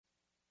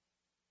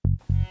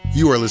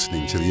You are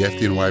listening to the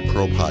FDNY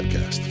Pro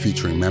podcast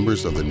featuring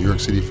members of the New York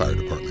City Fire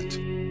Department.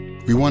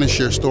 We want to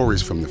share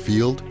stories from the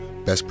field,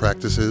 best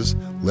practices,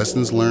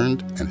 lessons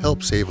learned, and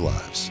help save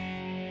lives.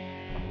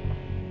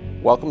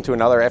 Welcome to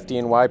another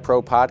FDNY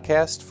Pro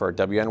podcast for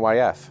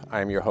WNYF.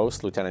 I am your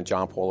host, Lieutenant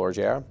John Paul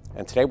Orgier,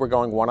 and today we're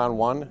going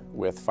one-on-one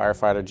with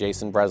firefighter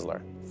Jason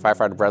Bresler.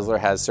 Firefighter Bresler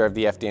has served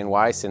the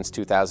FDNY since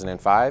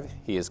 2005.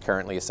 He is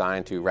currently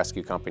assigned to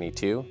Rescue Company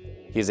 2.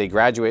 He is a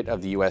graduate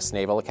of the U.S.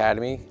 Naval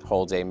Academy,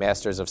 holds a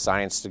Master's of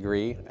Science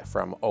degree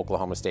from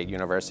Oklahoma State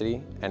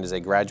University, and is a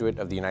graduate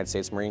of the United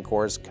States Marine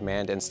Corps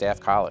Command and Staff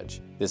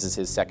College. This is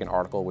his second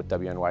article with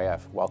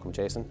WNYF. Welcome,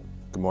 Jason.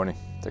 Good morning.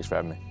 Thanks for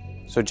having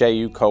me. So, Jay,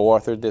 you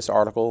co-authored this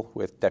article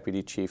with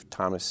Deputy Chief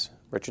Thomas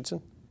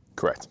Richardson?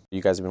 Correct.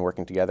 You guys have been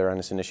working together on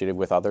this initiative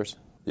with others?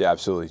 Yeah,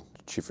 absolutely.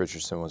 Chief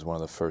Richardson was one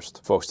of the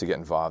first folks to get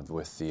involved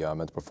with the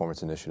Mental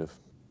Performance Initiative.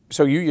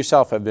 So you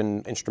yourself have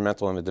been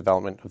instrumental in the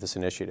development of this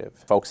initiative.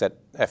 Folks at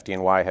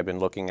FDNY have been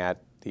looking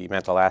at the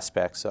mental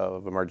aspects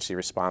of emergency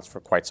response for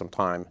quite some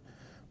time,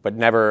 but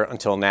never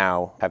until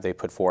now have they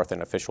put forth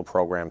an official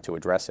program to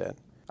address it.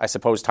 I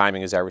suppose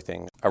timing is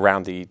everything.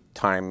 Around the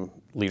time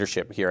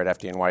leadership here at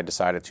FDNY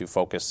decided to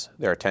focus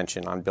their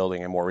attention on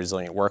building a more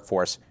resilient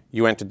workforce,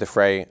 you entered the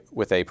fray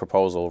with a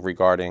proposal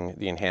regarding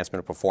the enhancement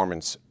of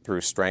performance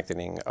through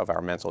strengthening of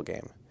our mental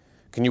game.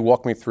 Can you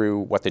walk me through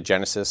what the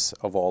genesis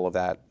of all of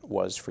that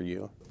was for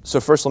you?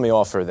 So first let me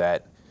offer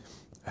that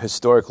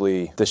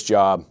historically this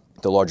job,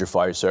 the larger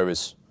fire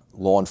service,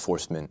 law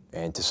enforcement,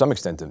 and to some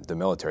extent the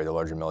military, the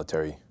larger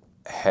military,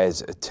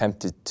 has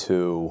attempted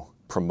to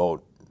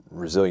promote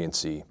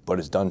resiliency, but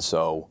has done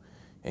so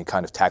in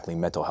kind of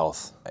tackling mental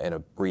health in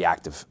a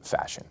reactive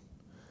fashion.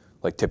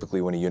 Like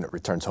typically when a unit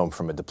returns home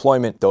from a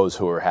deployment, those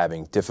who are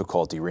having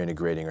difficulty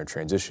reintegrating or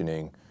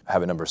transitioning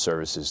have a number of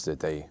services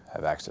that they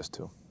have access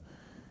to.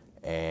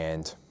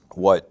 And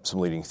what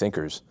some leading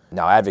thinkers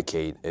now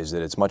advocate is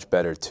that it's much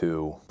better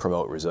to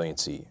promote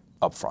resiliency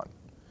up front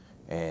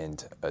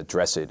and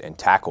address it and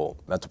tackle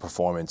mental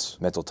performance,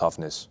 mental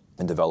toughness,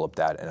 and develop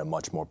that in a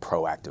much more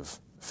proactive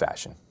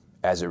fashion.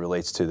 As it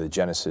relates to the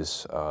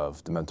genesis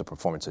of the Mental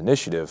Performance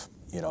Initiative,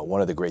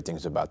 one of the great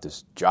things about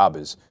this job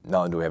is not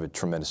only do we have a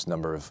tremendous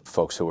number of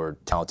folks who are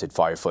talented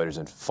firefighters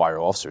and fire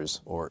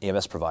officers or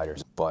EMS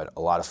providers, but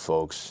a lot of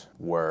folks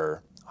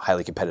were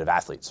highly competitive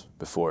athletes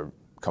before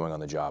coming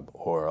on the job,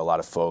 or a lot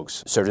of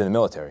folks served in the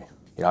military,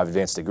 have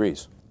advanced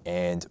degrees.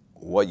 And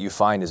what you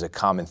find is a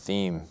common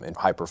theme in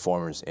high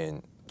performers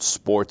in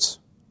sports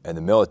and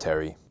the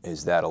military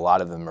is that a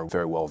lot of them are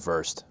very well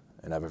versed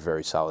and have a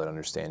very solid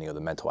understanding of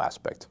the mental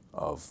aspect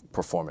of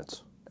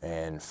performance.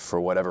 And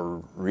for whatever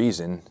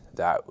reason,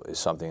 that is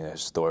something that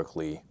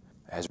historically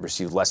has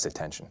received less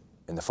attention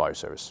in the fire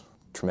service.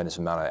 Tremendous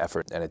amount of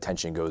effort and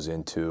attention goes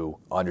into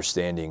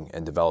understanding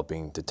and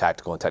developing the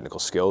tactical and technical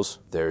skills.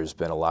 There's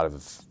been a lot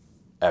of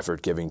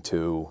effort giving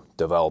to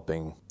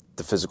developing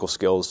the physical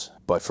skills,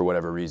 but for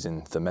whatever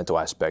reason, the mental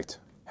aspect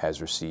has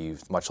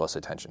received much less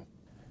attention.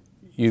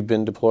 You've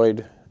been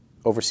deployed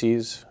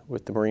overseas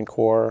with the Marine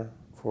Corps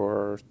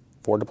for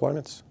 4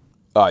 deployments?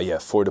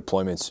 4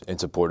 deployments in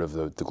support of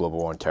the global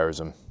war on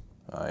terrorism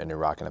in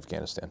Iraq and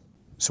Afghanistan.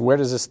 So where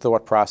does this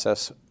thought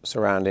process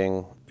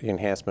surrounding the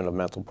enhancement of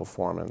mental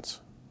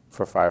performance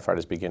for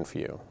firefighters begin for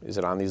you? Is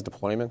it on these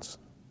deployments?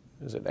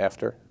 Is it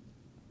after?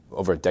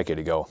 Over a decade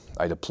ago,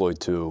 I deployed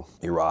to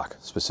Iraq,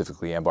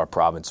 specifically Anbar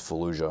Province,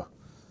 Fallujah,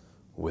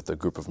 with a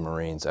group of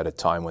Marines at a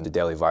time when the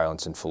daily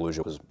violence in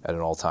Fallujah was at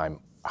an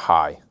all-time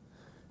high.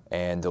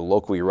 And the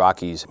local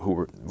Iraqis, who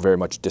were very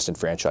much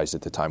disenfranchised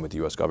at the time with the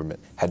U.S. government,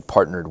 had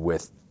partnered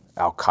with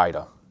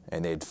al-Qaeda,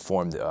 and they had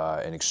formed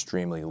an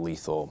extremely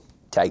lethal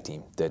tag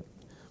team that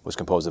was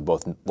composed of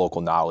both local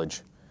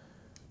knowledge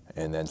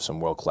and then some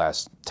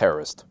world-class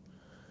terrorists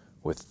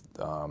with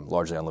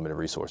largely unlimited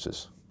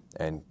resources.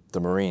 And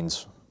the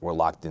Marines were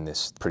locked in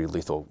this pretty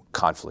lethal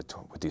conflict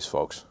with these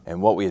folks.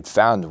 And what we had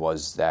found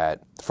was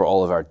that for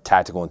all of our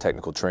tactical and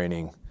technical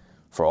training,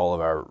 for all of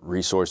our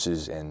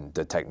resources and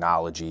the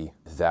technology,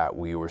 that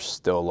we were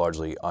still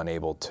largely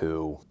unable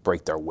to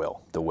break their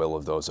will, the will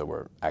of those that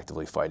were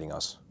actively fighting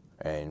us.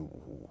 And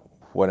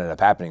what ended up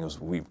happening was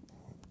we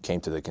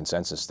came to the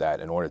consensus that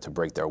in order to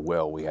break their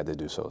will, we had to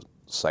do so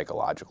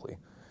psychologically.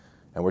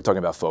 And we're talking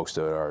about folks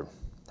that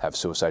have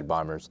suicide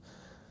bombers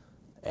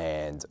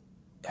and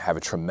have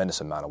a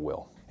tremendous amount of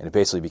will. And it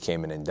basically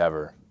became an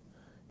endeavor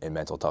in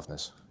mental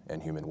toughness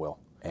and human will.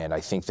 And I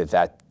think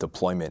that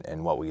deployment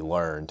and what we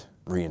learned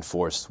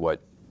reinforced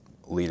what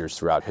leaders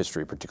throughout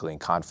history, particularly in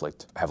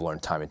conflict, have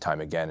learned time and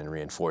time again and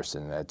reinforced,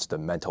 and that's the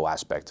mental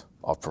aspect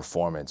of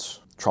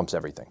performance trumps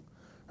everything,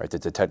 right?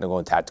 That the technical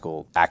and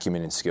tactical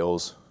acumen and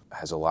skills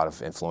has a lot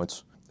of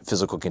influence.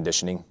 Physical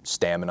conditioning,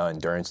 stamina,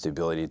 endurance, the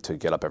ability to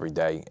get up every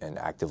day and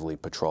actively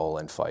patrol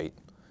and fight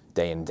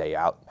day in, day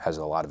out has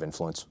a lot of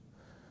influence.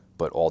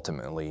 But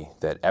ultimately,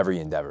 that every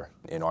endeavor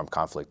in armed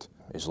conflict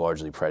is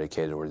largely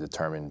predicated or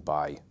determined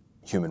by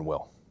human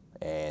will.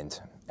 And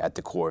at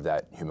the core of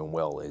that human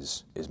will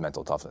is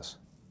mental toughness.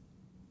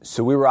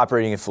 So we were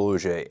operating in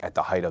Fallujah at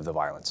the height of the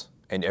violence.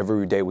 And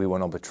every day we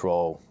went on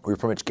patrol, we were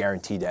pretty much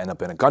guaranteed to end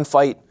up in a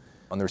gunfight,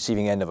 on the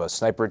receiving end of a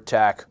sniper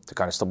attack, to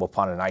kind of stumble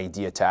upon an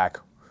IED attack,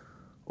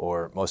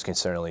 or most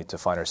concerningly, to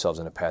find ourselves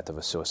in the path of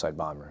a suicide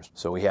bomber.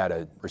 So we had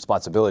a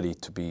responsibility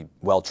to be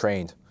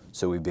well-trained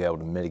so we'd be able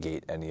to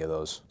mitigate any of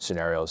those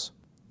scenarios.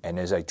 And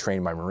as I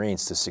trained my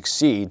Marines to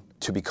succeed,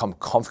 to become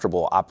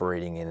comfortable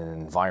operating in an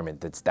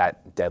environment that's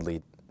that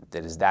deadly,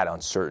 that is that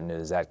uncertain, that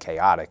is that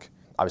chaotic,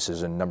 obviously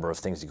there's a number of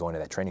things that go into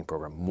that training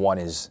program. One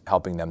is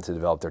helping them to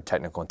develop their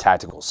technical and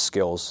tactical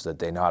skills so that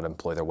they know how to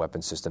employ their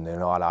weapon system, they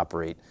know how to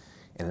operate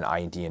in an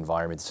IED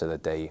environment so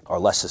that they are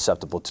less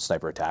susceptible to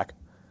sniper attack.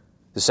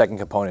 The second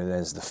component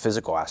is the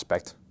physical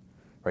aspect,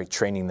 right?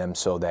 Training them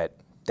so that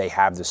they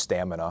have the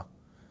stamina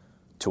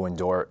to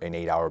endure an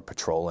 8-hour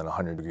patrol in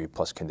 100-degree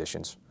plus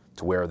conditions,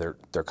 to wear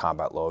their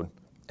combat load,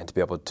 and to be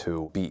able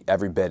to be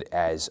every bit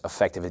as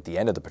effective at the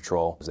end of the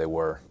patrol as they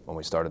were when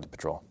we started the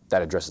patrol.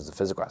 That addresses the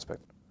physical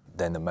aspect.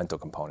 Then the mental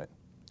component.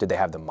 Did they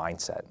have the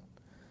mindset?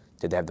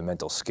 Did they have the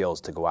mental skills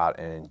to go out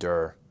and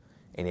endure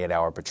an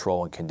 8-hour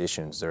patrol in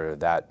conditions that are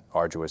that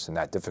arduous and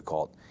that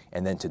difficult,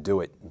 and then to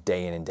do it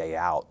day in and day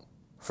out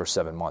for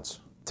 7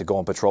 months? To go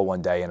on patrol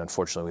one day and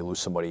unfortunately we lose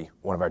somebody,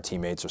 one of our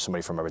teammates or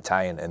somebody from our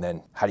battalion, and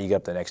then how do you get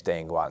up the next day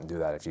and go out and do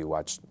that if you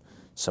watch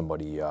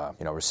somebody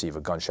receive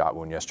a gunshot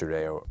wound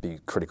yesterday or be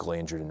critically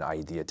injured in an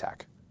IED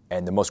attack?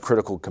 And the most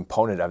critical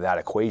component of that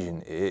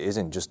equation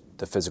isn't just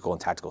the physical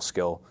and tactical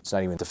skill. It's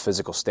not even the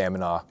physical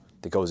stamina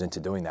that goes into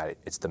doing that.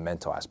 It's the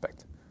mental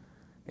aspect.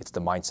 It's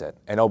the mindset.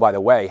 And oh, by the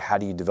way, how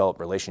do you develop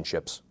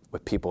relationships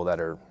with people that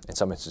are, in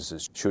some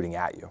instances, shooting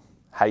at you?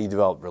 How do you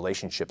develop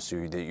relationships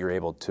so that you're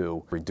able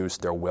to reduce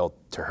their will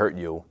to hurt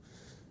you?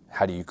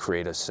 How do you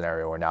create a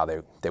scenario where now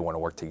they want to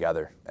work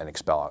together and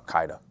expel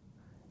Al-Qaeda?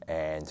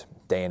 And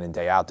day in and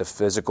day out, the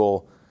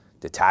physical,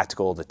 the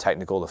tactical, the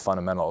technical, the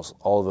fundamentals,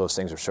 all of those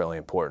things are certainly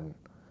important,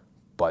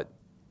 but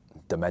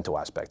the mental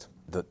aspect,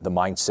 the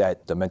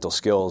mindset, the mental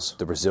skills,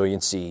 the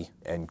resiliency,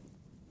 and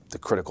the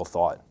critical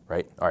thought,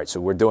 right? All right, so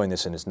we're doing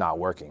this and it's not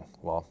working.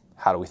 Well,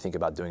 how do we think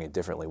about doing it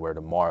differently where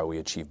tomorrow we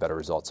achieve better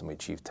results than we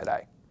achieve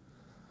today?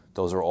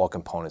 Those are all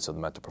components of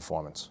the mental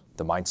performance.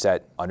 The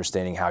mindset,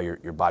 understanding how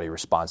your body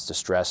responds to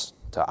stress,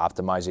 to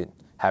optimize it,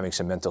 having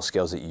some mental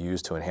skills that you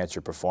use to enhance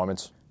your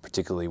performance,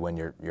 particularly when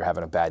you're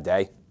having a bad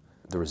day,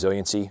 the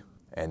resiliency,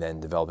 and then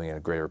developing a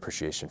greater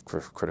appreciation for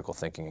critical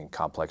thinking in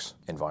complex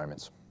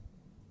environments.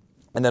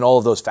 And then all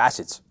of those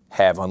facets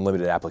have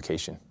unlimited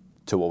application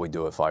to what we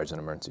do at Fires and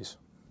Emergencies.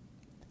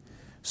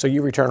 So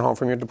you return home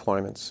from your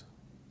deployments.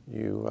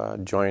 You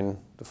join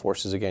the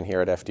forces again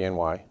here at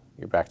FDNY.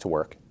 You're back to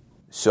work.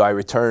 So I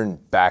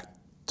returned back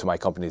to my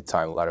company at the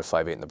time, Ladder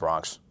 5-8 in the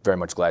Bronx. Very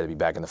much glad to be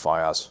back in the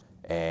firehouse.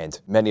 And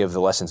many of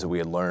the lessons that we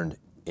had learned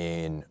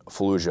in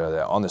Fallujah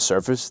that on the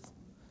surface,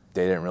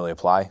 they didn't really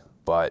apply.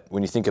 But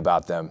when you think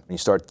about them, when you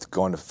start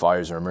going to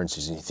fires or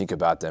emergencies and you think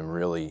about them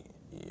really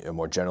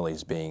more generally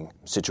as being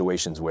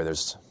situations where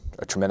there's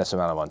a tremendous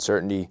amount of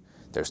uncertainty,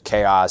 there's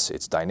chaos,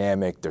 it's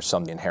dynamic, there's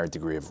some inherent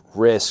degree of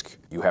risk,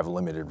 you have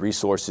limited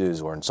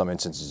resources, or in some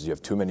instances you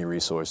have too many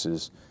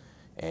resources,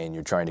 and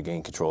you're trying to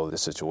gain control of the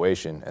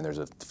situation, and there's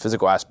a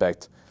physical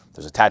aspect,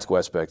 there's a tactical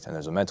aspect, and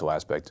there's a mental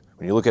aspect.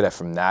 When you look at it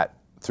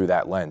through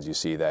that lens, you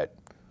see that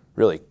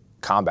really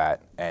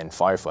combat and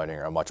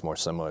firefighting are much more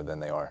similar than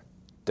they are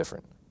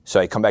different. So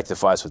I come back to the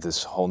firehouse with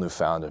this whole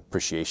newfound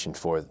appreciation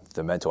for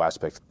the mental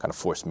aspect, kind of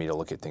forced me to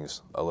look at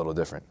things a little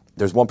different.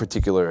 There's one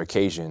particular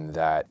occasion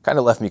that kind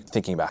of left me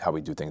thinking about how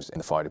we do things in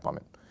the fire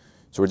department.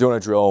 So we're doing a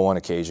drill on one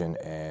occasion,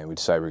 and we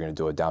decided we were going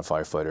to do a down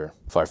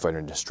firefighter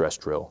in distress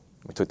drill.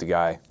 We took the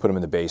guy, put him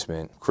in the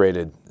basement,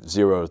 created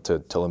 0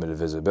 to limited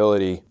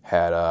visibility,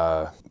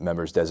 had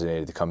members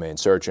designated to come in,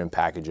 search him,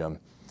 package him,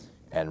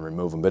 and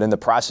remove him. But in the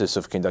process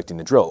of conducting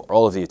the drill,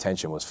 all of the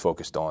attention was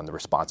focused on the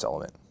response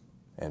element,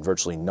 and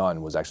virtually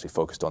none was actually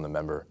focused on the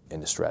member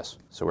in distress.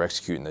 So we're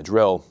executing the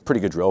drill,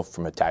 pretty good drill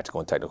from a tactical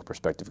and technical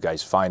perspective.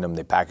 Guys find them,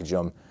 they package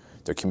them,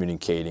 they're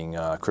communicating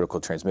critical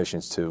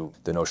transmissions to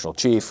the notional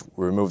chief.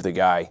 We remove the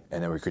guy,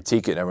 and then we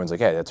critique it, and everyone's like,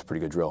 hey, that's a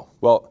pretty good drill.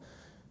 Well,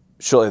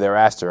 shortly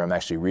thereafter, I'm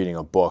actually reading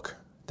a book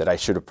that I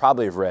should have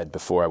probably read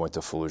before I went to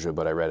Fallujah,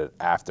 but I read it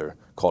after,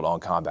 called On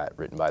Combat,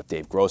 written by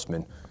Dave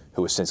Grossman,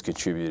 who has since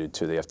contributed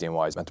to the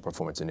FDNY's Mental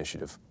Performance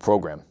Initiative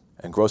program.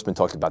 And Grossman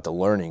talked about the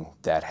learning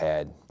that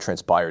had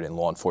transpired in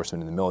law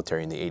enforcement in the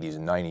military in the 80s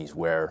and 90s,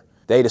 where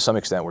they, to some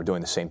extent, were doing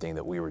the same thing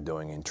that we were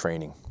doing in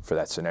training for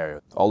that scenario.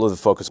 All of the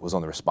focus was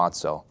on the response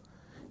cell,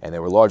 and they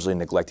were largely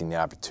neglecting the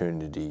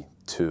opportunity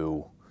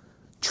to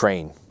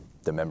train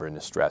the member in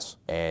distress.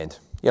 And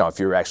if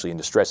you're actually in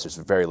distress, there's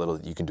very little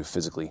that you can do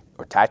physically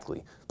or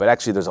tactically, but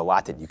actually there's a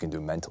lot that you can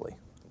do mentally,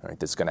 right,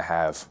 that's going to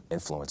have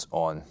influence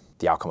on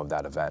the outcome of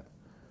that event.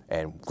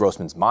 And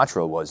Grossman's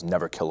mantra was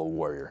never kill a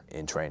warrior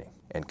in training.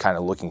 And kind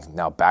of looking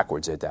now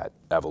backwards at that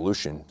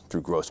evolution through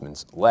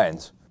Grossman's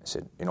lens, I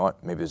said, you know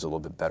what, maybe there's a little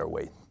bit better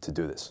way to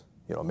do this.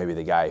 Maybe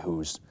the guy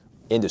who's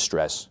in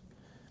distress,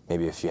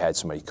 maybe if you had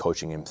somebody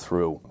coaching him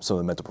through some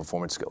of the mental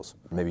performance skills,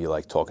 maybe you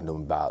like talking to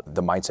him about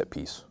the mindset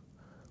piece,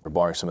 or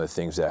barring some of the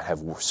things that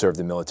have served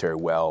the military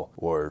well,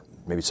 or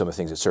maybe some of the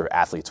things that serve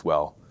athletes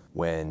well,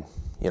 when,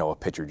 a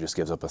pitcher just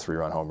gives up a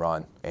 3-run home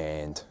run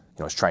and,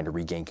 is trying to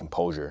regain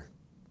composure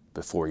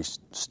before he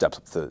steps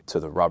up to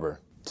the rubber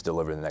to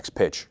deliver the next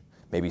pitch.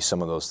 Maybe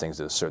some of those things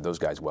that serve those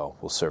guys well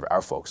will serve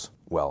our folks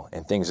well.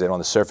 And things that on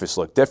the surface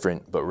look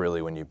different, but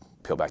really when you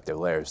peel back their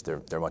layers,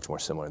 they're much more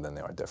similar than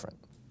they are different.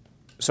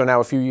 So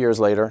now a few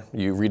years later,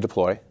 you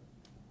redeploy,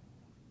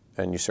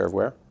 and you serve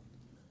where?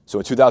 So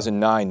in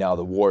 2009, now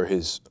the war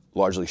has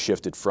largely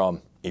shifted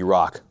from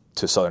Iraq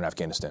to southern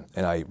Afghanistan.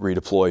 And I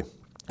redeploy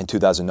in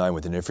 2009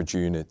 with an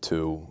infantry unit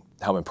to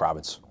Helmand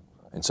Province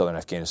in southern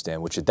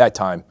Afghanistan, which at that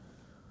time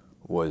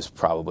was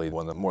probably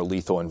one of the more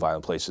lethal and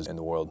violent places in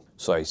the world.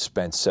 So I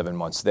spent 7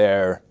 months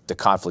there. The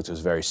conflict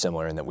was very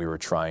similar in that we were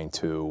trying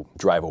to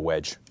drive a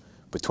wedge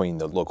between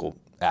the local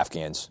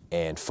Afghans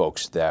and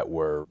folks that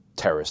were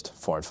terrorist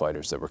foreign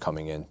fighters that were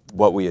coming in.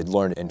 What we had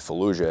learned in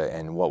Fallujah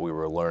and what we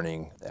were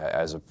learning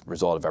as a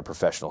result of our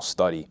professional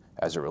study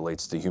as it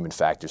relates to human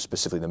factors,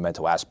 specifically the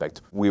mental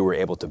aspect, we were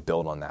able to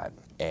build on that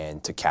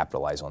and to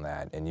capitalize on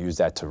that and use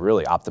that to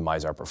really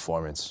optimize our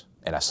performance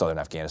in southern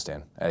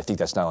Afghanistan. And I think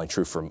that's not only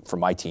true for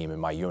my team and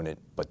my unit,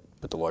 but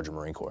the larger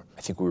Marine Corps.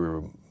 I think we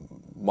were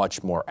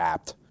much more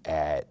apt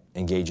at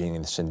engaging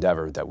in this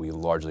endeavor that we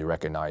largely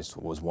recognized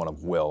was one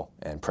of will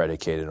and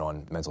predicated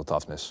on mental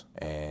toughness,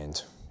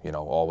 and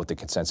all with the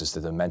consensus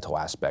that the mental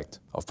aspect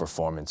of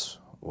performance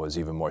was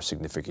even more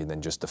significant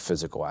than just the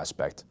physical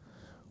aspect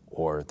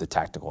or the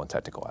tactical and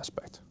technical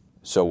aspect.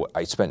 So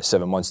I spent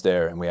 7 months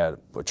there, and we had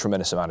a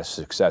tremendous amount of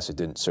success.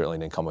 It certainly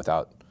didn't come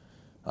without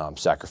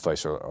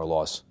sacrifice or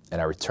loss. And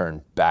I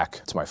returned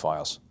back to my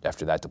files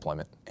after that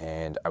deployment.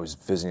 And I was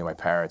visiting my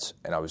parents,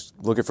 and I was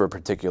looking for a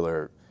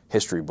particular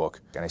history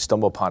book, and I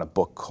stumbled upon a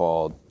book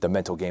called The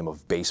Mental Game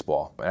of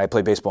Baseball. And I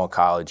played baseball in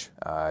college.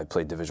 I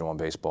played Division I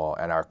baseball,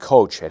 and our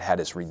coach had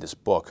us read this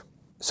book.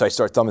 So I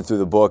started thumbing through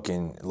the book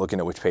and looking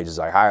at which pages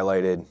I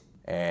highlighted,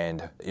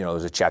 and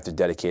there's a chapter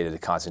dedicated to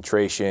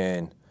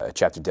concentration, a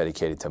chapter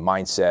dedicated to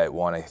mindset,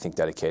 one I think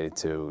dedicated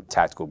to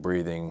tactical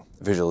breathing,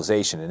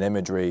 visualization and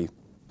imagery.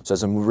 So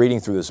as I'm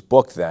reading through this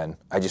book then,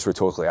 I just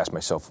rhetorically asked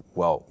myself,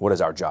 well, what is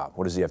our job?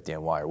 What does the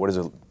FDNY or what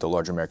does the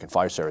larger American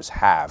Fire Service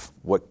have?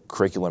 What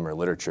curriculum or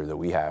literature that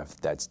we have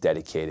that's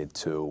dedicated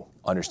to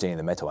understanding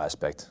the mental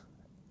aspect,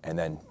 and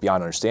then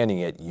beyond understanding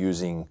it,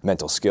 using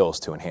mental skills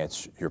to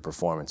enhance your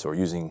performance, or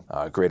using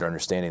greater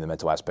understanding of the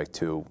mental aspect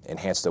to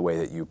enhance the way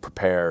that you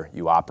prepare,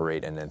 you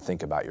operate, and then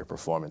think about your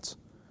performance.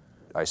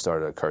 I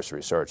started a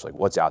cursory search, like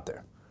what's out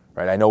there,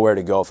 right? I know where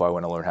to go if I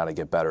want to learn how to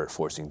get better at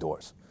forcing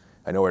doors.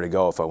 I know where to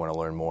go if I want to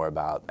learn more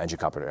about engine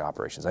company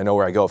operations. I know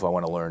where I go if I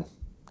want to learn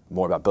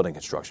more about building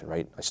construction,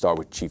 right? I start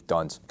with Chief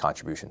Dunn's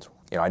contributions.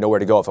 I know where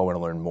to go if I want to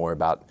learn more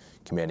about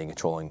commanding and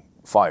controlling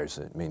fires.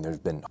 I mean, there's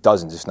been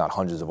dozens, if not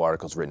hundreds of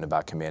articles written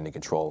about command and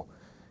control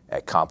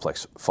at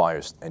complex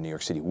fires in New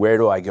York City. Where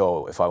do I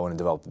go if I want to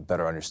develop a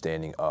better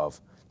understanding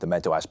of the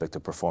mental aspect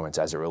of performance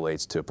as it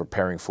relates to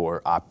preparing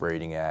for,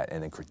 operating at,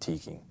 and then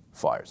critiquing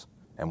fires?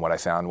 And what I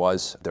found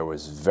was there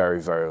was very,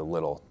 very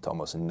little to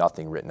almost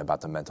nothing written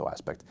about the mental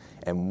aspect.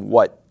 And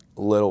what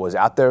little was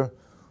out there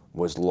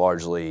was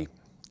largely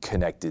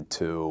connected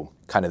to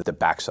kind of the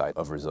backside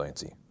of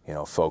resiliency.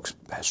 Folks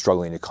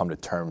struggling to come to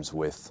terms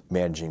with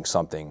managing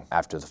something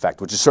after the fact,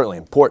 which is certainly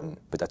important,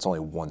 but that's only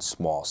one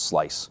small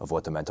slice of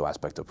what the mental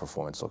aspect of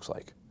performance looks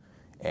like.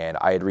 And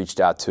I had reached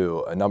out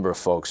to a number of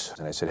folks,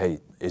 and I said, hey,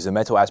 is the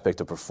mental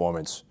aspect of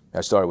performance, I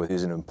started with,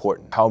 is it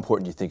important? How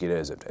important do you think it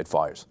is at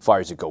fires?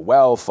 Fires that go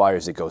well,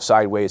 fires that go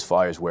sideways,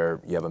 fires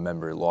where you have a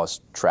member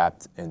lost,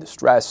 trapped in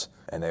distress.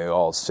 And they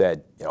all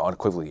said,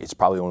 unequivocally, it's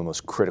probably one of the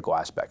most critical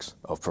aspects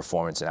of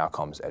performance and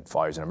outcomes at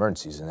fires and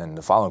emergencies. And then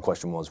the following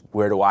question was,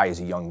 where do I, as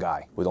a young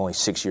guy with only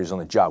 6 years on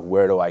the job,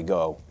 where do I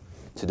go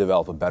to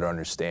develop a better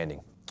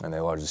understanding? And they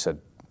largely said,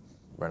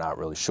 we're not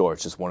really sure.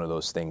 It's just one of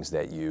those things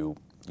that you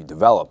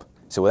develop.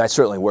 So that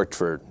certainly worked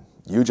for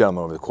you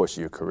gentlemen over the course of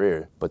your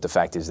career, but the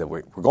fact is that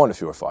we're going to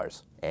fewer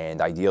fires.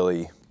 And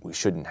ideally, we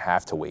shouldn't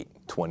have to wait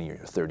 20 or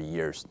 30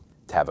 years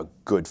to have a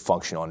good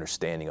functional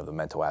understanding of the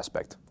mental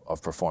aspect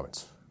of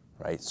performance,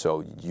 right?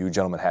 So you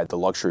gentlemen had the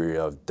luxury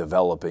of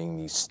developing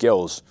these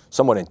skills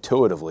somewhat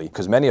intuitively,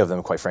 because many of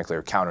them, quite frankly,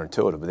 are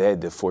counterintuitive, but they had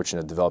the fortune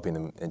of developing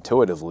them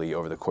intuitively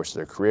over the course of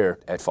their career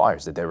at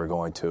fires that they were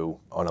going to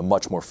on a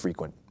much more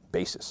frequent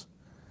basis.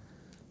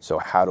 So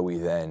how do we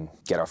then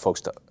get our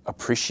folks to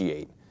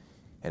appreciate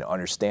and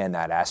understand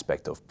that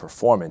aspect of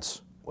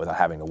performance without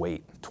having to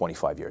wait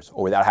 25 years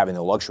or without having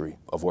the luxury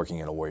of working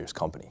in a Warriors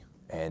company?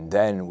 And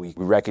then we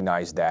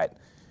recognized that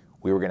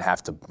we were going to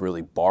have to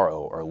really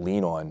borrow or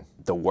lean on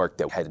the work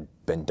that had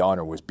been done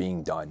or was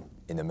being done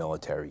in the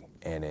military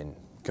and in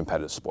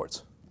competitive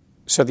sports.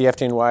 So the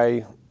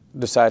FDNY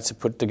decides to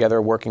put together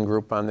a working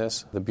group on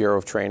this. The Bureau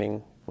of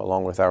Training,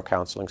 along with our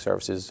counseling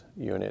services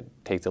unit,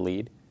 take the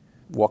lead.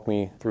 Walk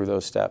me through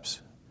those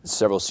steps.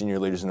 Several senior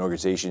leaders in the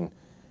organization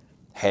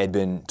had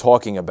been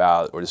talking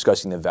about or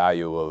discussing the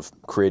value of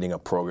creating a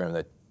program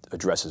that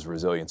addresses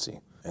resiliency.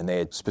 And they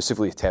had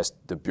specifically tasked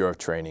the Bureau of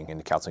Training and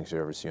the Counseling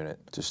Service Unit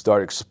to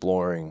start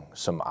exploring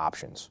some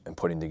options and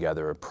putting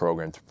together a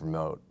program to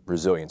promote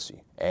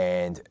resiliency.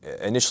 And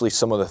initially,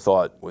 some of the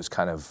thought was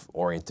kind of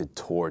oriented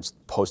towards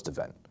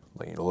post-event,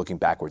 looking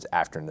backwards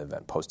after an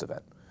event,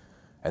 post-event.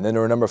 And then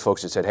there were a number of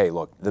folks that said, hey,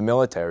 look, the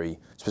military,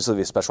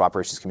 specifically the special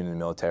operations community in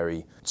the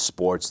military,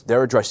 sports,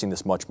 they're addressing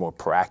this much more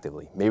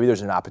proactively. Maybe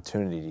there's an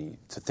opportunity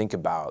to think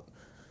about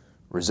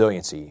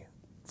resiliency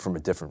from a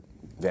different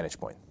vantage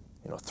point,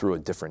 through a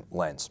different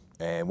lens.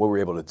 And what we were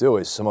able to do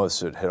is some of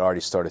us had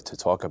already started to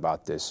talk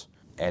about this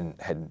and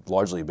had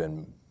largely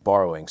been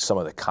borrowing some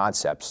of the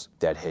concepts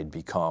that had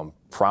become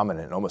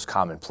prominent and almost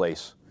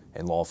commonplace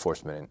in law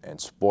enforcement and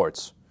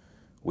sports.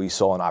 We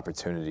saw an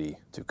opportunity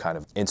to kind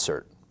of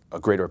insert a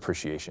greater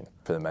appreciation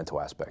for the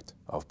mental aspect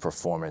of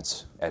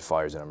performance at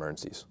fires and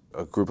emergencies.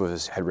 A group of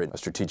us had written a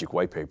strategic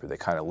white paper that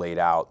kind of laid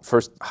out,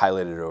 first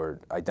highlighted or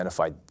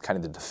identified kind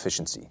of the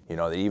deficiency.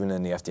 That even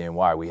in the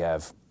FDNY we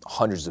have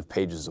hundreds of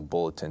pages of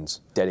bulletins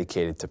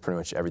dedicated to pretty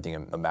much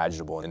everything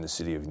imaginable in the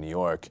city of New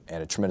York,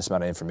 and a tremendous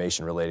amount of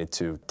information related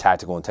to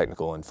tactical and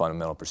technical and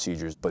fundamental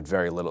procedures, but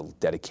very little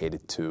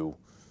dedicated to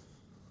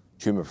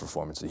human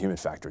performance, the human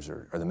factors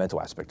or the mental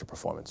aspect of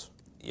performance.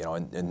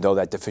 And though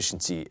that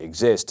deficiency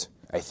exists,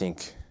 I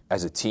think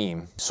as a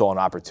team saw an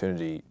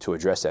opportunity to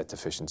address that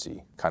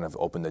deficiency, kind of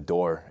open the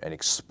door and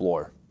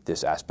explore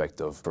this aspect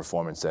of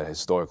performance that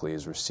historically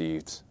has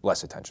received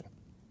less attention.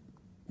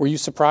 Were you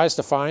surprised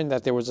to find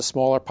that there was a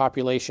smaller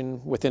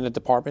population within the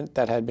department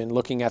that had been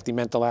looking at the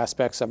mental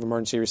aspects of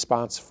emergency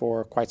response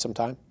for quite some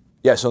time?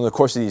 Yeah, so in the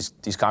course of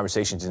these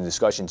conversations and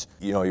discussions,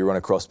 you run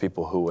across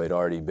people who had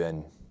already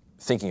been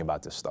thinking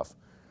about this stuff.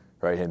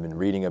 Right, had been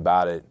reading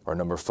about it, or a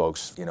number of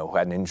folks, who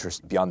had an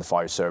interest beyond the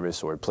fire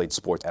service or had played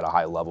sports at a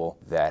high level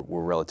that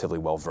were relatively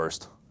well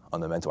versed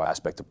on the mental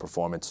aspect of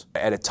performance.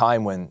 At a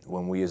time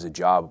when we as a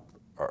job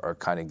are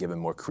kind of giving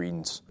more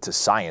credence to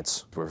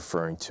science, we're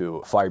referring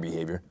to fire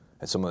behavior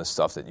and some of the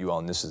stuff that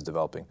UL&NIST is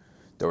developing,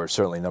 there were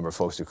certainly a number of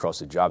folks across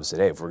the job that said,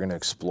 hey, if we're going to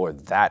explore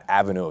that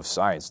avenue of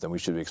science, then we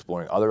should be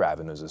exploring other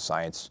avenues of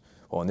science.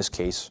 Well, in this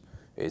case,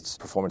 it's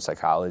performance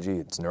psychology,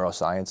 it's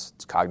neuroscience,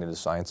 it's cognitive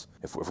science.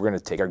 If we're going to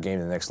take our game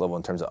to the next level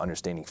in terms of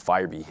understanding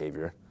fire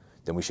behavior,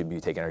 then we should be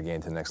taking our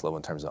game to the next level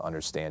in terms of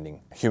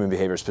understanding human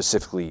behavior,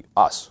 specifically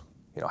us.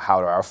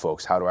 How do our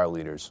folks, how do our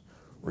leaders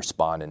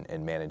respond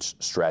and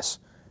manage stress?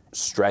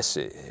 Stress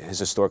has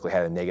historically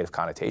had a negative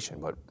connotation,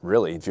 but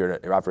really, if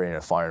you're operating in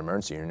a fire and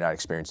emergency and you're not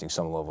experiencing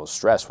some level of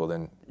stress, well,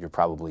 then you're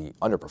probably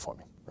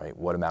underperforming, right?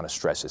 What amount of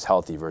stress is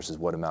healthy versus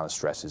what amount of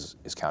stress is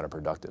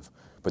counterproductive?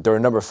 But there are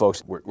a number of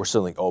folks we're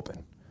certainly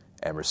open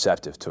and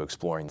receptive to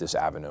exploring this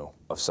avenue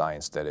of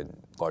science that had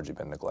largely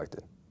been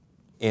neglected.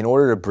 In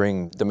order to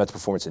bring the Mental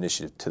Performance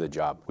Initiative to the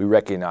job, we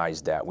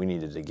recognized that we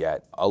needed to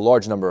get a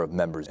large number of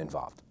members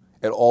involved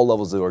at all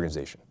levels of the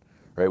organization.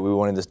 Right? We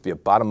wanted this to be a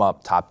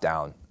bottom-up,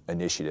 top-down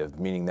initiative,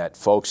 meaning that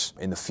folks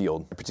in the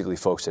field, particularly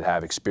folks that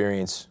have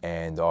experience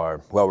and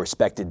are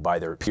well-respected by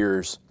their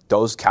peers,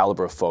 those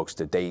caliber of folks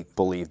that they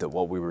believed that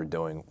what we were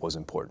doing was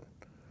important.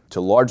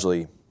 To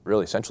largely,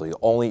 really essentially,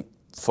 only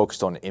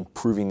focused on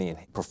improving the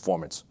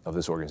performance of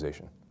this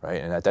organization, right?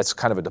 And that's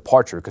kind of a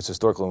departure because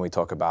historically when we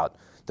talk about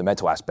the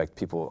mental aspect,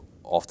 people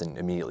often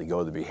immediately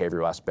go to the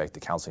behavioral aspect, the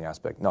counseling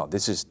aspect. No,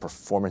 this is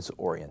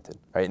performance-oriented,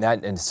 right? And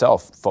that in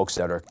itself, folks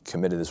that are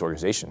committed to this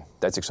organization,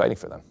 that's exciting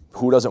for them.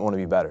 Who doesn't want to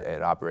be better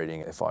at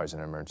operating at fires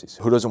and emergencies?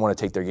 Who doesn't want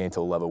to take their game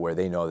to a level where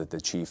they know that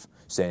the chief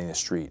standing in the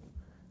street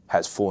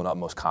has full and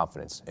utmost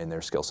confidence in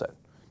their skill set?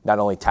 Not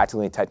only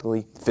tactically and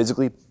technically,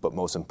 physically, but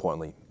most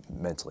importantly,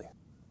 mentally.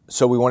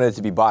 So we wanted it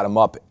to be bottom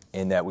up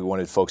in that we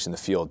wanted folks in the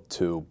field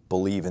to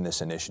believe in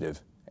this initiative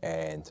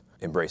and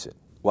embrace it.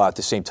 While at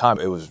the same time,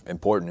 it was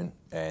important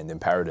and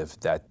imperative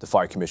that the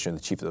fire commissioner,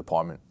 the chief of the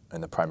department,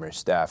 and the primary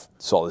staff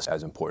saw this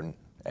as important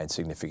and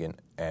significant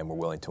and were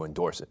willing to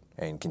endorse it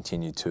and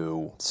continue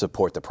to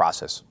support the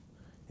process.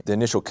 The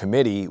initial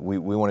committee, we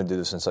wanted to do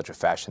this in such a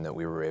fashion that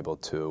we were able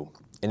to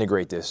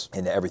integrate this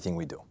into everything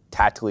we do,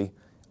 tactically,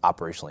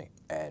 operationally,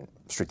 and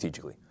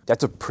strategically.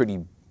 That's a pretty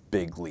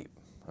big leap.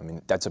 I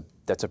mean, that's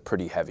a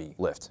pretty heavy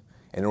lift.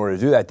 In order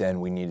to do that, then,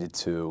 we needed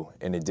to,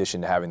 in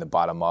addition to having the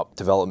bottom-up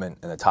development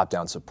and the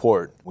top-down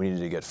support, we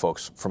needed to get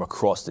folks from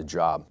across the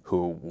job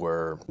who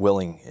were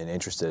willing and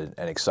interested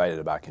and excited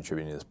about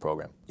contributing to this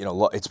program.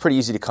 It's pretty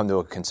easy to come to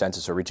a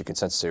consensus or reach a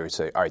consensus here and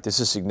say, all right, this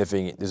is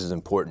significant, this is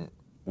important,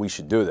 we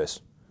should do this.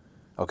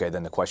 Okay,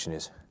 then the question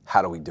is,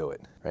 how do we do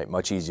it? Right?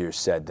 Much easier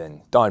said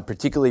than done,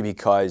 particularly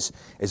because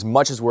as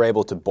much as we're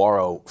able to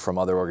borrow from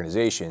other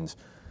organizations,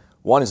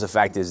 one is the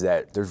fact is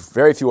that there's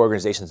very few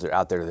organizations that are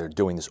out there that are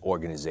doing this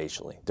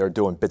organizationally. They're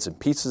doing bits and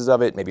pieces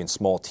of it, maybe in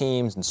small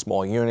teams, in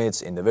small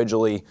units,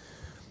 individually.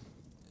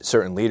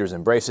 Certain leaders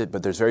embrace it,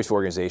 but there's very few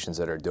organizations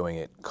that are doing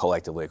it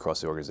collectively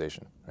across the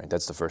organization. Right?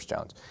 That's the first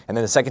challenge. And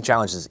then the second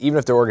challenge is even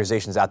if there are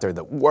organizations out there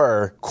that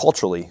were,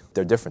 culturally,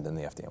 they're different than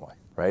the FDNY,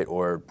 right?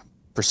 Or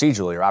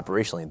procedurally or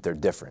operationally, they're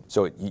different.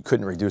 So you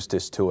couldn't reduce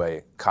this to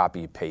a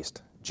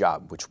copy-paste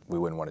job, which we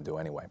wouldn't want to do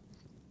anyway.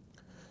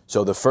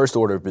 So the first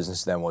order of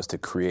business then was to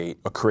create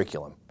a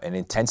curriculum, an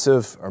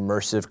intensive,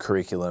 immersive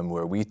curriculum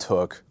where we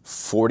took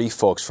 40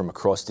 folks from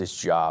across this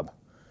job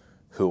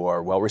who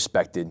are well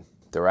respected.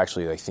 There were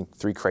actually, I think,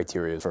 3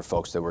 criteria for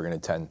folks that were going to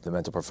attend the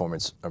mental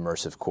performance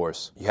immersive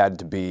course. You had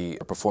to be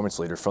a performance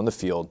leader from the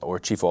field or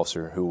a chief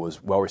officer who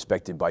was well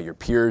respected by your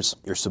peers,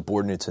 your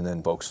subordinates, and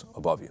then folks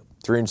above you.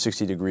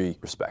 360-degree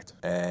respect.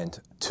 And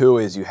 2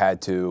 is you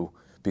had to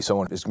be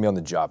someone who's going to be on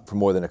the job for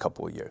more than a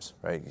couple of years,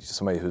 right?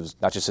 Somebody who's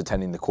not just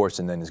attending the course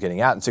and then is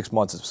getting out in 6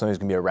 months. Somebody who's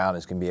going to be around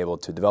is going to be able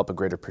to develop a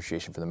greater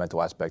appreciation for the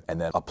mental aspect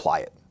and then apply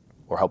it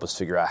or help us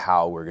figure out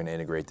how we're going to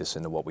integrate this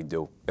into what we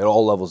do at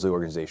all levels of the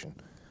organization.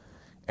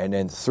 And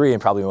then 3,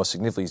 and probably most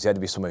significantly, is you had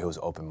to be somebody who's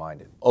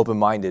open-minded.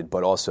 Open-minded,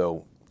 but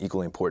also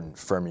equally important,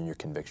 firm in your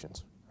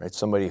convictions, right?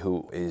 Somebody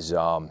who is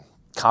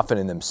confident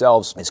in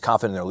themselves, is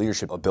confident in their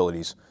leadership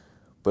abilities,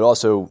 but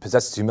also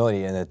possesses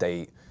humility in that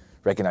they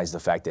recognize the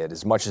fact that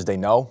as much as they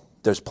know,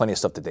 there's plenty of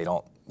stuff that they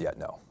don't yet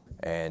know.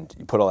 And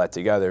you put all that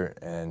together,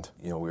 and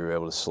we were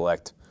able to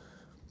select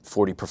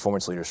 40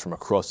 performance leaders from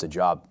across the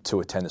job to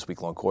attend this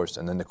week-long course.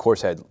 And then the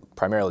course had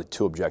primarily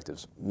 2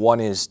 objectives.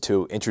 One is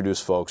to introduce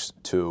folks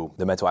to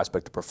the mental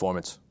aspect of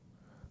performance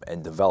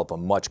and develop a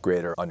much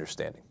greater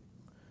understanding.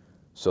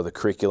 So the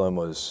curriculum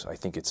was, I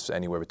think it's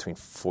anywhere between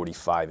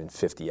 45 and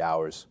 50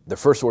 hours. The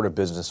first order of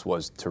business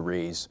was to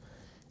raise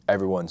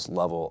everyone's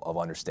level of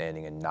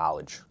understanding and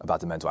knowledge about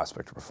the mental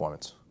aspect of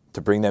performance, to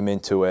bring them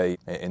into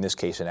in this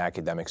case, an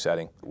academic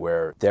setting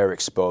where they're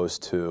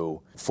exposed to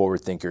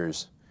forward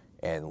thinkers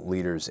and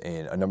leaders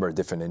in a number of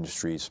different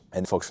industries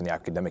and folks from the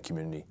academic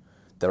community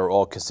that are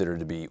all considered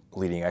to be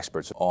leading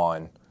experts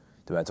on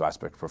the mental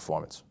aspect of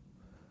performance.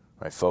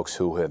 Right? Folks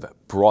who have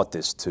brought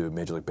this to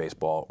Major League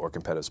Baseball or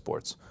competitive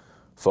sports.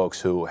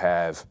 Folks who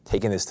have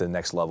taken this to the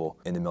next level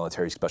in the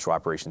military special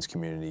operations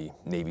community,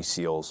 Navy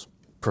SEALs,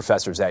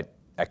 professors at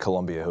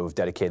Columbia who have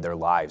dedicated their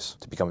lives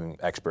to becoming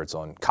experts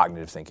on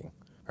cognitive thinking.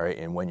 Right?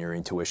 And when your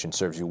intuition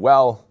serves you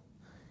well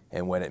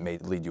and when it may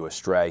lead you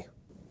astray.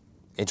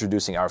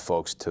 Introducing our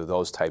folks to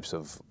those types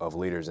of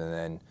leaders and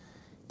then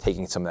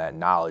taking some of that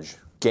knowledge,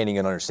 gaining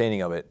an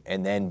understanding of it,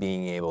 and then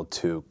being able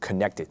to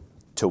connect it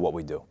to what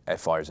we do at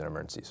fires and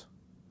emergencies.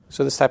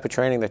 So this type of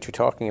training that you're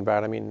talking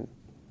about, I mean,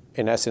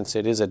 in essence,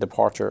 it is a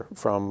departure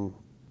from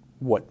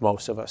what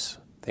most of us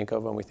think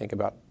of when we think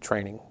about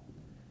training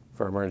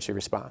for emergency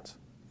response.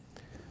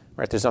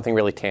 Right? There's nothing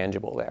really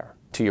tangible there.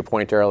 To your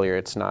point earlier,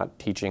 it's not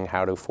teaching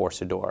how to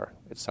force a door.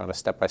 It's not a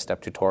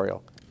step-by-step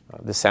tutorial.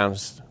 This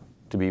sounds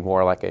to be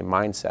more like a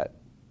mindset.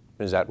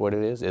 Is that what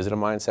it is? Is it a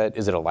mindset?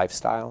 Is it a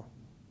lifestyle?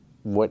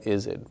 What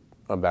is it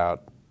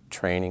about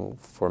training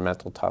for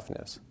mental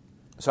toughness?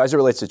 So as it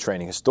relates to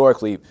training,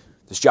 historically,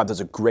 this job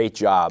does a great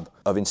job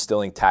of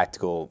instilling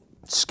tactical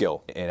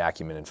skill and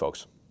acumen in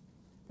folks.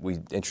 We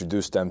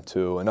introduced them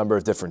to a number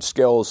of different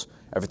skills,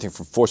 everything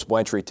from forcible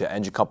entry to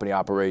engine company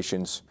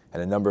operations,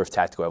 and a number of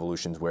tactical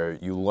evolutions where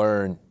you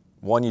learn,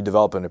 one, you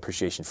develop an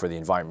appreciation for the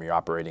environment you're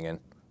operating in.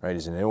 Right?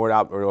 Is it an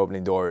inward-outward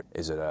opening door?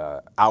 Is it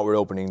an outward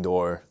opening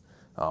door?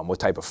 What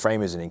type of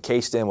frame is it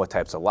encased in? What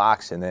types of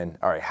locks? And then,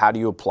 all right, how do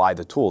you apply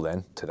the tool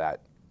then to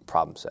that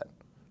problem set?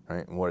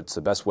 Right? And what's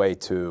the best way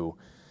to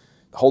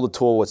hold the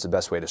tool? What's the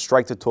best way to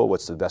strike the tool?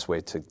 What's the best way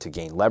to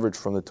gain leverage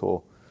from the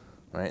tool?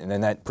 Right? And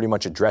then that pretty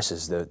much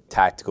addresses the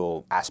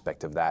tactical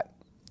aspect of that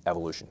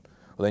evolution.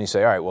 Well, then you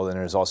say, all right, well, then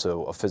there's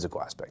also a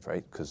physical aspect,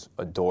 right? Because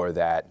a door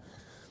that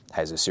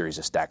has a series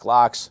of stacked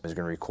locks is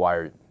going to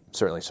require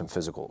certainly some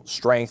physical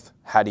strength.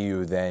 How do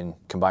you then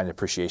combine the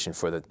appreciation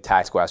for the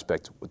tactical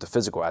aspect with the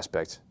physical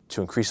aspect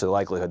to increase the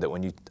likelihood that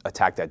when you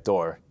attack that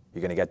door,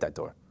 you're going to get that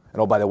door?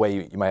 And oh, by the way,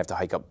 you might have to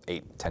hike up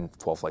 8, 10,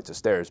 12 flights of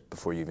stairs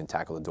before you even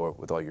tackle the door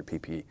with all your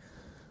PPE.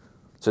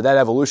 So that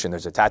evolution,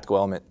 there's a tactical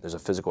element, there's a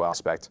physical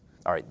aspect.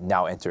 All right,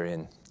 now enter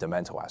in the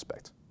mental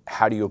aspect.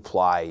 How do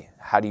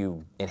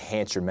you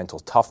enhance your mental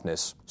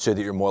toughness so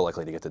that you're more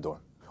likely to get the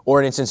door?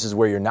 Or in instances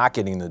where you're not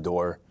getting the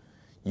door,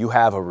 you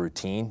have a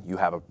routine, you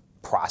have a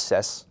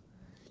process,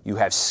 you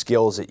have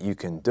skills that you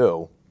can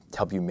do to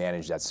help you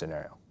manage that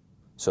scenario.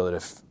 So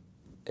that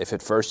if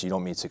at first you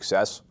don't meet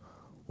success,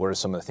 what are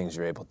some of the things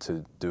you're able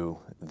to do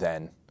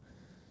then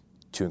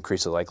to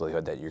increase the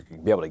likelihood that you're going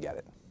to be able to get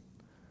it,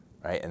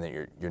 right? And that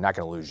you're not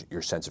going to lose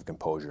your sense of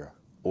composure,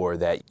 or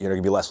that you're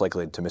going to be less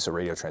likely to miss a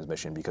radio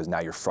transmission because now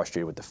you're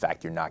frustrated with the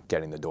fact you're not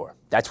getting the door.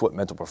 That's what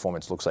mental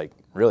performance looks like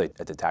really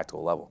at the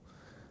tactical level.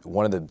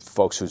 One of the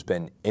folks who's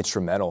been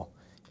instrumental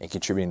in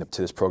contributing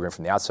to this program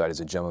from the outside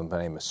is a gentleman by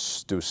the name of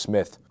Stu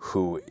Smith,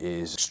 who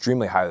is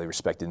extremely highly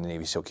respected in the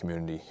Navy SEAL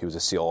community. He was a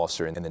SEAL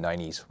officer in the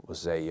 90s,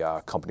 was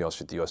a company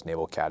officer at the U.S.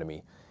 Naval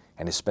Academy,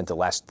 and has spent the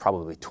last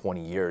probably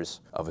 20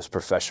 years of his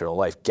professional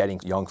life getting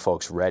young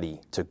folks ready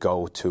to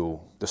go to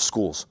the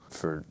schools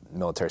for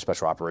military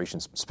special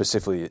operations,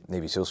 specifically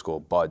Navy SEAL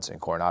School, BUD/S in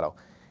Coronado.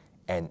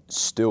 And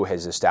Stu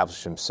has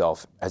established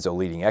himself as a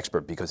leading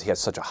expert because he has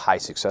such a high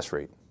success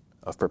rate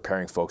of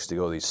preparing folks to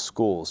go to these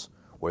schools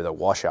where the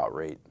washout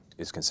rate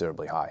is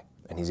considerably high.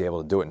 And he's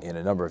able to do it in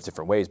a number of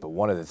different ways, but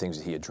one of the things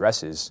that he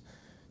addresses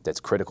that's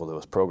critical to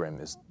his program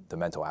is the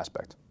mental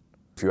aspect.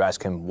 If you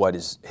ask him what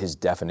is his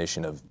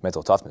definition of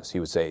mental toughness, he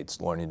would say it's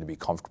learning to be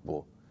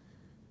comfortable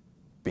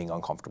being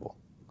uncomfortable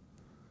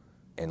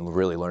and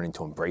really learning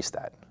to embrace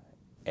that.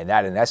 And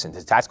that, in essence,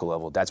 at a tactical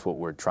level, that's what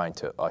we're trying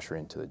to usher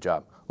into the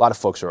job. A lot of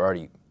folks are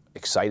already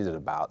excited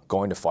about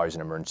going to fires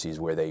and emergencies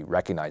where they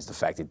recognize the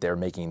fact that they're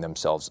making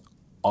themselves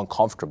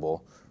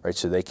uncomfortable, right,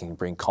 so they can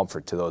bring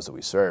comfort to those that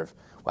we serve.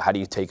 Well, how do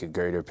you take a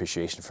greater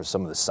appreciation for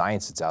some of the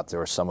science that's out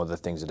there or some of the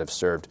things that have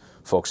served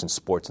folks in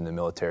sports and the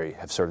military,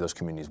 have served those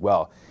communities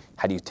well?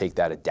 How do you take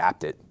that,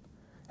 adapt it,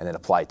 and then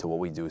apply it to what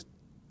we do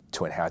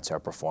to enhance our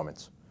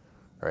performance,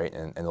 right?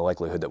 And the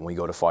likelihood that when we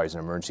go to fires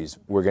and emergencies,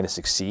 we're going to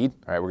succeed,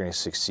 right? We're going to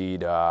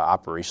succeed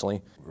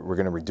operationally. We're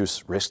going to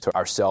reduce risk to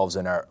ourselves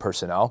and our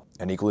personnel.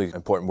 And equally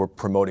important, we're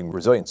promoting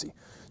resiliency.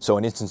 So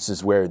in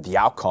instances where the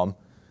outcome,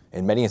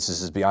 in many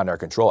instances beyond our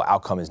control,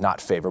 outcome is not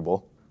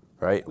favorable,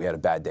 right? We had a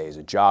bad day as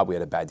a job, we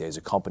had a bad day as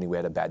a company, we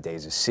had a bad day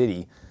as a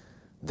city,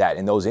 that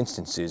in those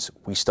instances,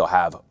 we still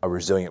have a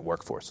resilient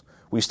workforce.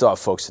 We still have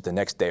folks that the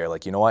next day are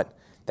like, you know what,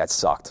 that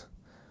sucked.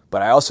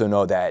 But I also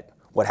know that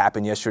what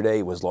happened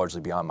yesterday was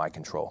largely beyond my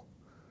control,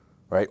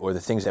 right? Or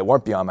the things that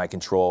weren't beyond my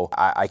control,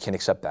 I can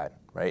accept that,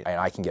 right? And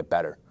I can get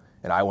better.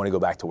 And I want to go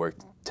back to work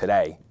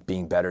today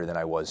being better than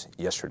I was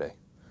yesterday.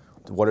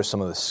 What are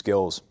some of the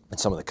skills and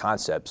some of the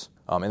concepts?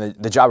 And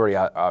the job already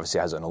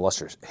obviously has an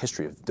illustrious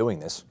history of doing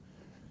this,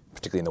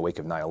 particularly in the wake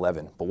of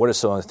 9/11. But what are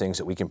some of the things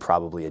that we can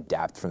probably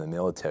adapt from the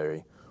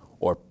military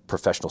or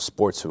professional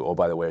sports who, oh,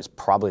 by the way, is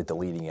probably at the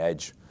leading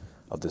edge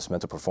of this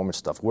mental performance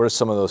stuff? What are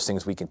some of those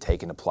things we can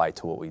take and apply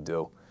to what we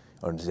do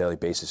on a daily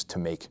basis to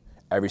make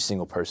every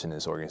single person in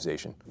this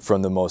organization,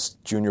 from the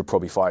most junior Pro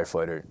B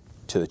firefighter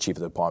to the chief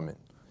of the department,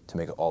 to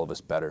make all of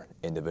us better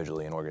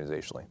individually and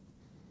organizationally?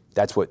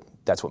 That's what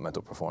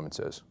mental performance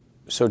is.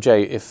 So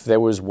Jay, if there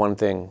was one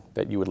thing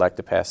that you would like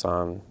to pass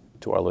on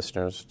to our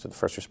listeners, to the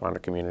first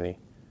responder community,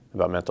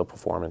 about mental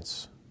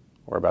performance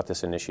or about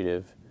this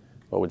initiative,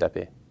 what would that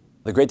be?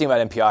 The great thing about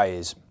MPI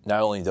is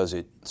not only does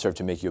it serve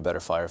to make you a better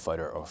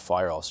firefighter or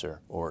fire officer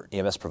or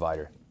EMS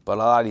provider, but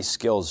a lot of these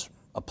skills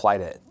apply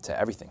to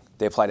everything.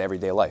 They apply to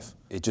everyday life.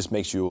 It just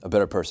makes you a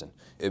better person.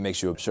 It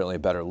makes you certainly a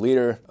better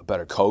leader, a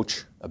better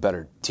coach, a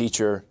better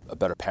teacher, a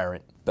better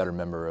parent, better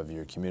member of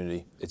your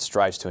community. It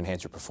strives to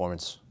enhance your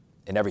performance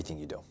in everything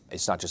you do.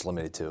 It's not just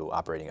limited to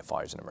operating at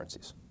fires and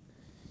emergencies.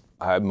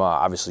 I'm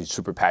obviously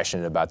super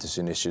passionate about this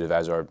initiative,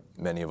 as are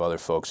many of other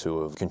folks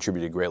who have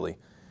contributed greatly.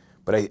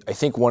 But I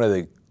think one of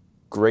the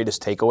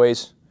greatest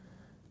takeaways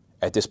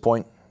at this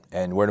point,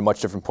 and we're at a much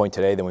different point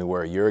today than we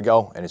were a year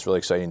ago, and it's really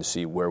exciting to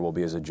see where we'll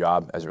be as a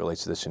job as it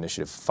relates to this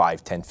initiative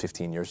 5, 10,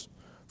 15 years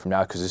from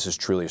now, because this is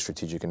truly a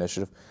strategic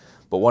initiative.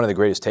 But one of the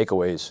greatest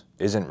takeaways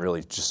isn't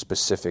really just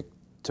specific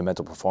to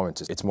mental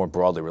performance. It's more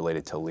broadly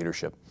related to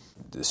leadership.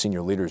 The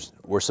senior leaders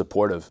were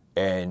supportive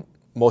and,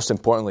 most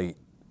importantly,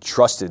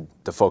 trusted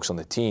the folks on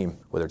the team,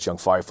 whether it's young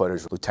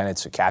firefighters,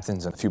 lieutenants, or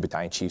captains, and a few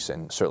battalion chiefs,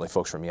 and certainly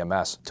folks from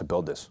EMS, to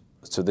build this.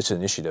 So this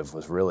initiative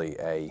was really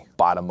a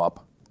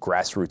bottom-up,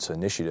 grassroots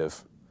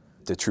initiative.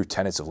 The true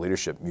tenets of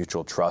leadership: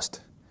 mutual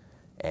trust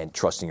and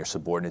trusting your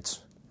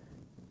subordinates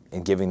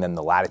and giving them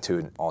the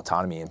latitude and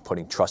autonomy and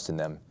putting trust in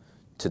them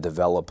to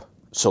develop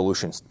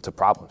solutions to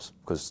problems,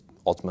 because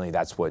ultimately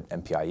that's what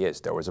MPI is.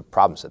 There was a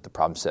problem set. The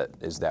problem set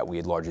is that we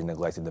had largely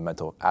neglected the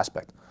mental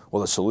aspect.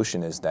 Well, the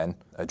solution is then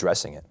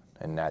addressing it,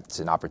 and that's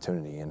an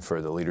opportunity. And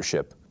for the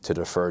leadership to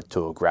defer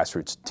to a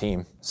grassroots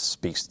team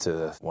speaks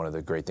to one of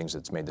the great things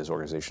that's made this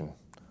organization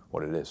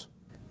what it is.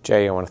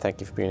 Jay, I want to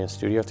thank you for being in the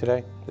studio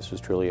today. This was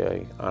truly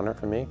an honor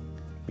for me.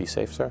 Be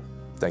safe, sir.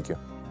 Thank you.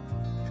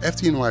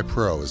 FDNY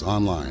Pro is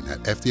online at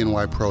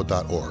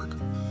fdnypro.org.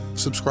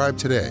 Subscribe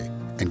today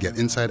and get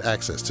inside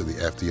access to the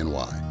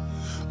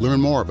FDNY. Learn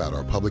more about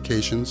our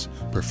publications,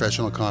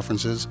 professional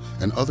conferences,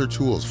 and other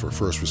tools for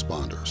first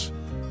responders.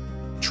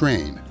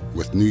 Train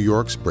with New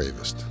York's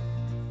bravest.